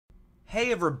Hey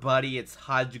everybody, it's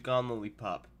Hajigon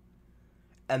Lollipop,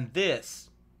 and this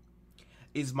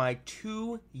is my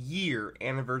 2-year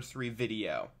anniversary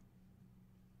video.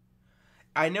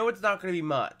 I know it's not going to be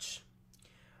much,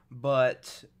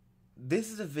 but this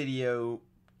is a video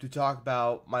to talk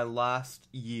about my last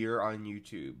year on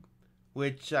YouTube,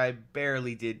 which I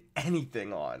barely did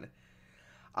anything on.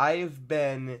 I've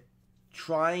been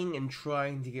trying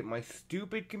to get my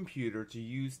stupid computer to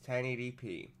use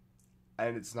 1080p.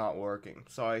 And it's not working.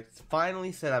 So I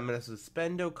finally said I'm going to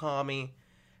suspend Okami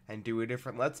and do a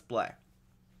different Let's Play.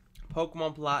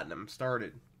 Pokemon Platinum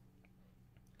started.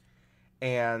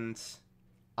 And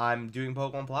I'm doing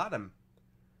Pokemon Platinum.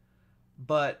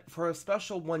 But for a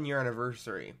special 1-year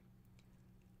anniversary,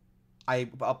 I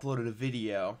uploaded a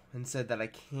video and said that I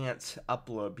can't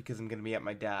upload because I'm going to be at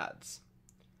my dad's.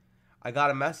 I got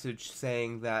a message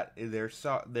saying that they're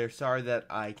sorry that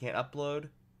I can't upload.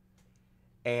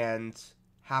 And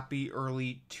happy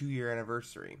early 2-year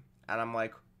anniversary. And I'm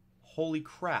like, holy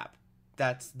crap,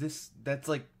 that's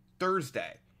like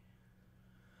Thursday.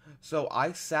 So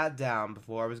I sat down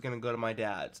before I was going to go to my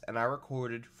dad's, and I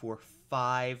recorded for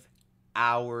 5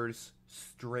 hours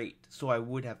straight, so I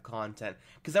would have content,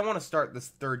 because I want to start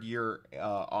this 3rd year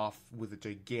off with a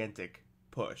gigantic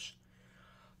push.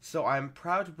 So I'm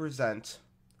proud to present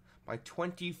my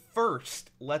 21st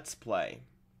Let's Play,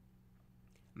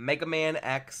 Mega Man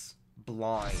X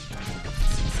Blind.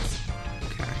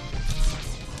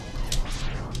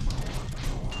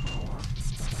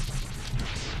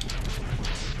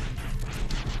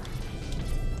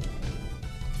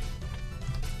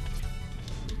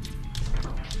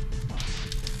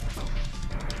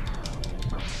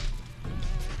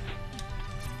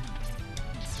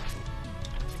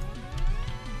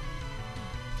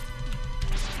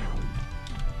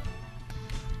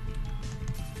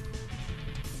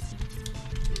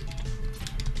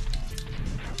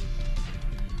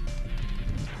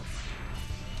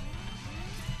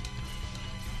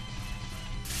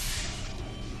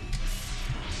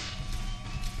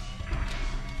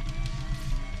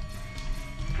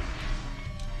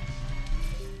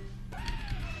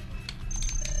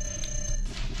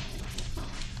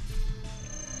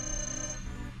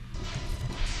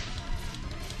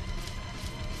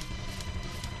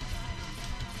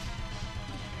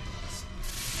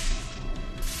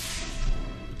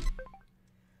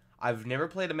 I've never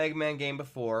played a Mega Man game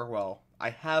before. Well,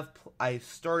 I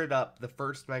started up the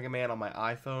first Mega Man on my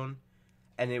iPhone,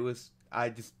 and I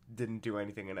just didn't do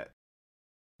anything in it.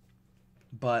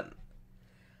 But,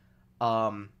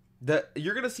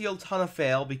 you're gonna see a ton of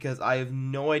fail because I have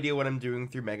no idea what I'm doing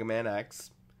through Mega Man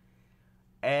X.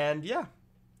 And yeah.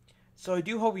 So I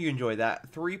do hope you enjoy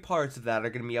that. 3 parts of that are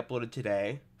gonna be uploaded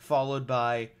today, followed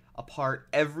by a part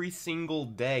every single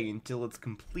day until it's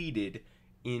completed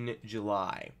in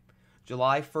July.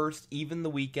 July 1st, even the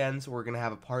weekends, we're going to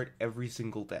have a part every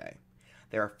single day.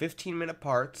 There are 15-minute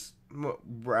parts,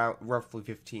 roughly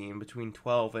 15, between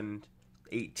 12 and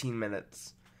 18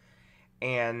 minutes.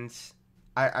 And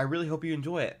I really hope you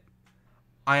enjoy it.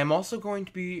 I am also going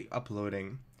to be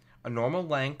uploading a normal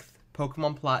length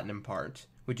Pokemon Platinum part,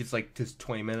 which is like just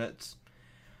 20 minutes.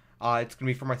 It's going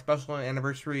to be for my special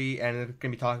anniversary, and it's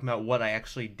going to be talking about what I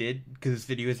actually did, because this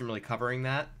video isn't really covering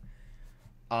that.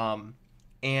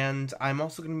 And I'm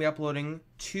also going to be uploading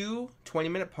 2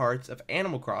 20-minute parts of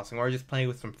Animal Crossing, where I just play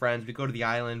with some friends. We go to the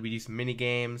island, we do some mini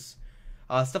games,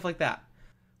 stuff like that.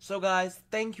 So guys,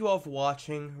 thank you all for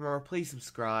watching. Remember, please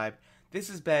subscribe. This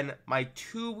has been my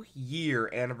 2-year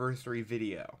anniversary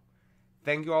video.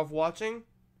 Thank you all for watching,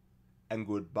 and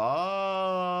goodbye.